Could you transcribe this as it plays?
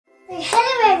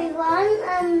Hello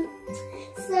everyone,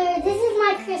 so this is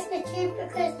my Christmas tree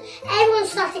because everyone's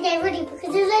starting to get ready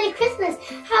because it's already Christmas.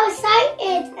 How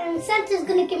excited! And Santa's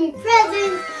going to give me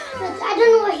presents, but I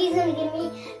don't know what he's going to give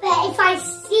me, but if I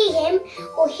see him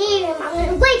or hear him, I'm going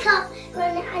to wake up,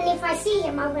 and if I see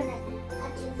him, I'm going to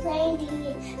touch his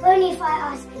reindeer, only if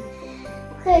I ask him.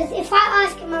 Because if I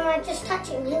ask him, I might just touch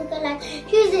him, he'll go like,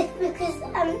 who's this? Because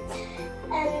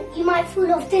you might fall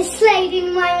off this slide and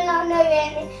you might not know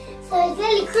it. So it's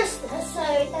nearly Christmas, so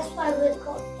that's why we've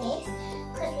got this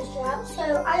Christmas tree out. So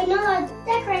I know I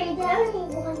decorated the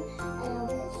only one,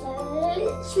 so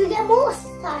should we get more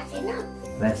started now?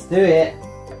 Let's do it.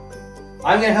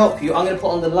 I'm going to help you. I'm going to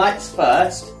put on the lights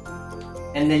first,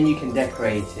 and then you can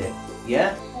decorate it.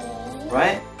 Yeah? Okay.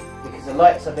 Right? Because the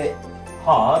light's a bit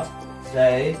hard,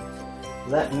 so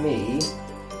let me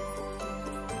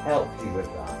help you with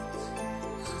that.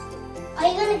 Are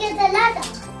you going to get the ladder?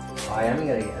 I am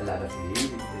going to get a ladder for you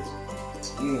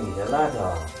because you need a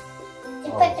ladder. To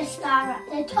put the star at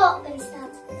the top and stuff.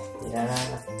 Yeah.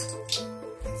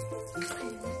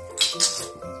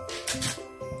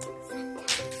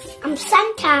 I'm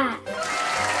Santa.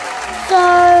 So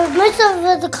most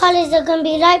of the colours are going to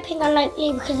be light pink and light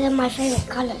blue because they're my favourite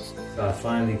colours. So I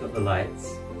finally got the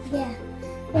lights. Yeah.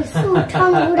 It's all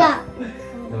tangled up.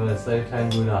 They were so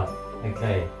tangled up.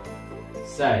 Okay.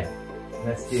 So,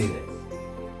 let's do this.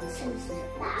 So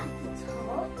stick that at the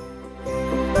top.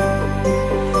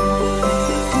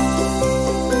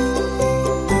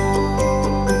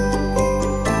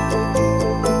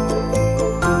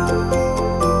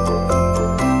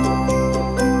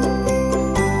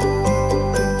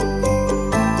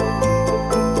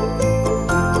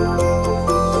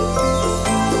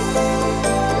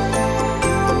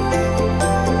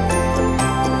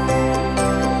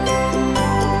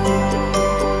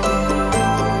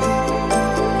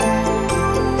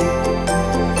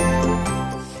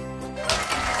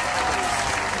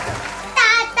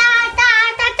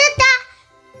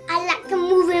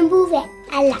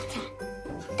 I like that.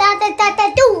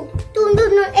 Do.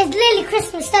 It's literally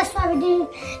Christmas. That's why we're doing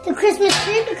the Christmas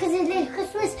tree because it's literally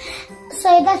Christmas. So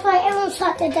that's why everyone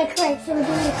started to decorate. So we're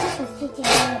doing the Christmas tree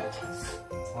today.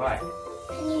 Right.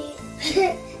 Can you?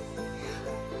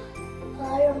 I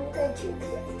don't go too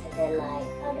close to the light.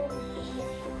 I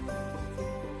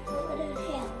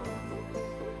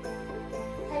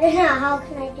don't know how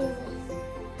can I do this.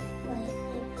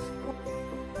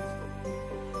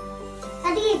 How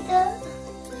do you do it?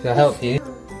 Shall I help you?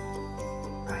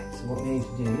 Right, so what we need to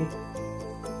do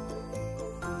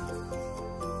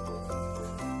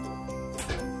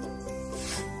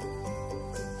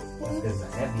is a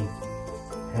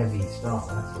heavy start,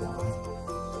 that's why.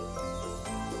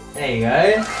 There you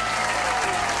go.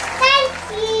 Thank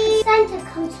you! Santa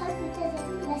comes hope he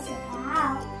doesn't mess it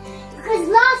out. Because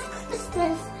last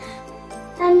Christmas,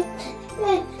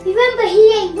 you remember he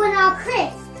ate one of our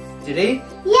crisps? Did he?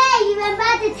 Yeah, you remember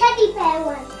the teddy bear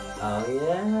one? Oh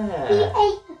yeah. He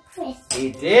ate the crisp. He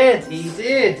did.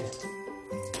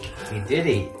 He did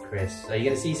eat Chris. Are you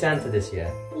going to see Santa this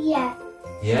year? Yeah.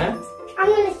 Yeah? I'm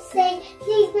going to say,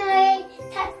 please no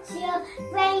touch your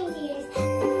reindeers.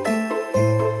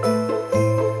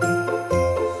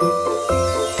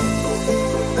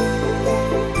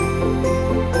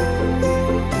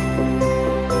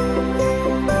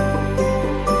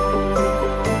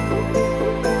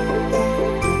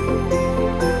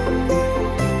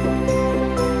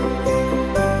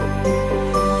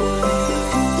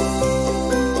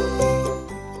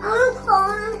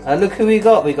 Look who we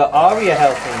got. We got Aria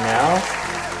helping now.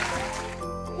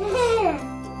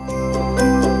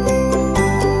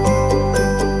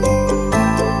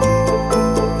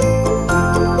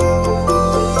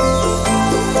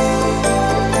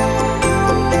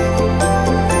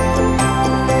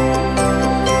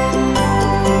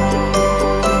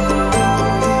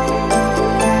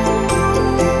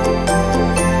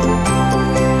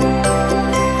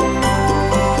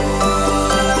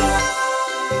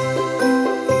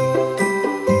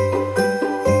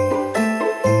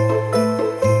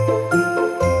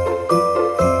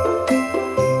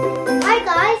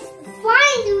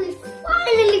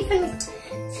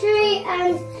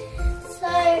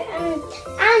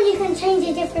 And you can change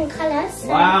the different colours. So.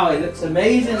 Wow, it looks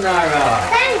amazing, Nyra.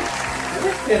 Thanks.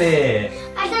 Look at it.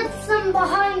 I got some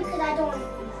behind because I don't want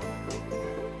to.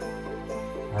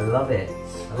 I love it.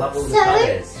 I love all the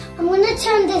colours. I'm going to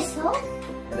turn this off.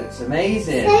 It looks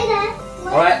amazing. Stay there.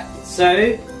 Alright,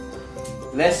 so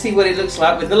let's see what it looks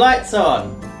like with the lights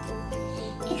on.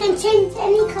 You can change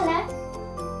any colour.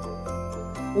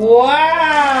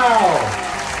 Wow!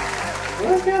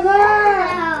 Look at that!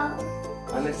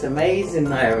 Wow. And let's looks amazing,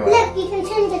 Nyra. Look, you can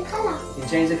change the colour. You can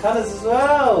change the colours as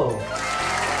well.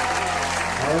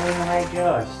 Oh my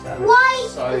gosh, that looks White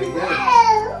so as good.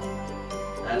 well.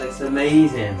 That looks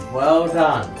amazing. Well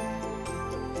done.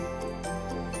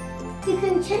 You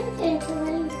can change it into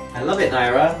rainbow. I love it,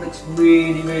 Nyra. Looks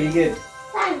really, really good.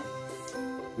 Thanks.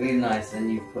 Really nice,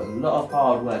 and you've put a lot of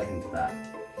hard work into that.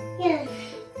 Yeah.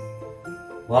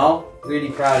 Well, really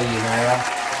proud of you, Nyra.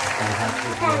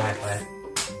 Fantastic. High five.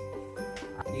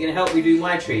 You gonna help me do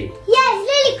my tree? Yes,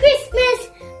 Lily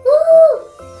Christmas. Woo!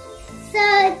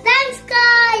 So thanks,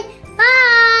 guys.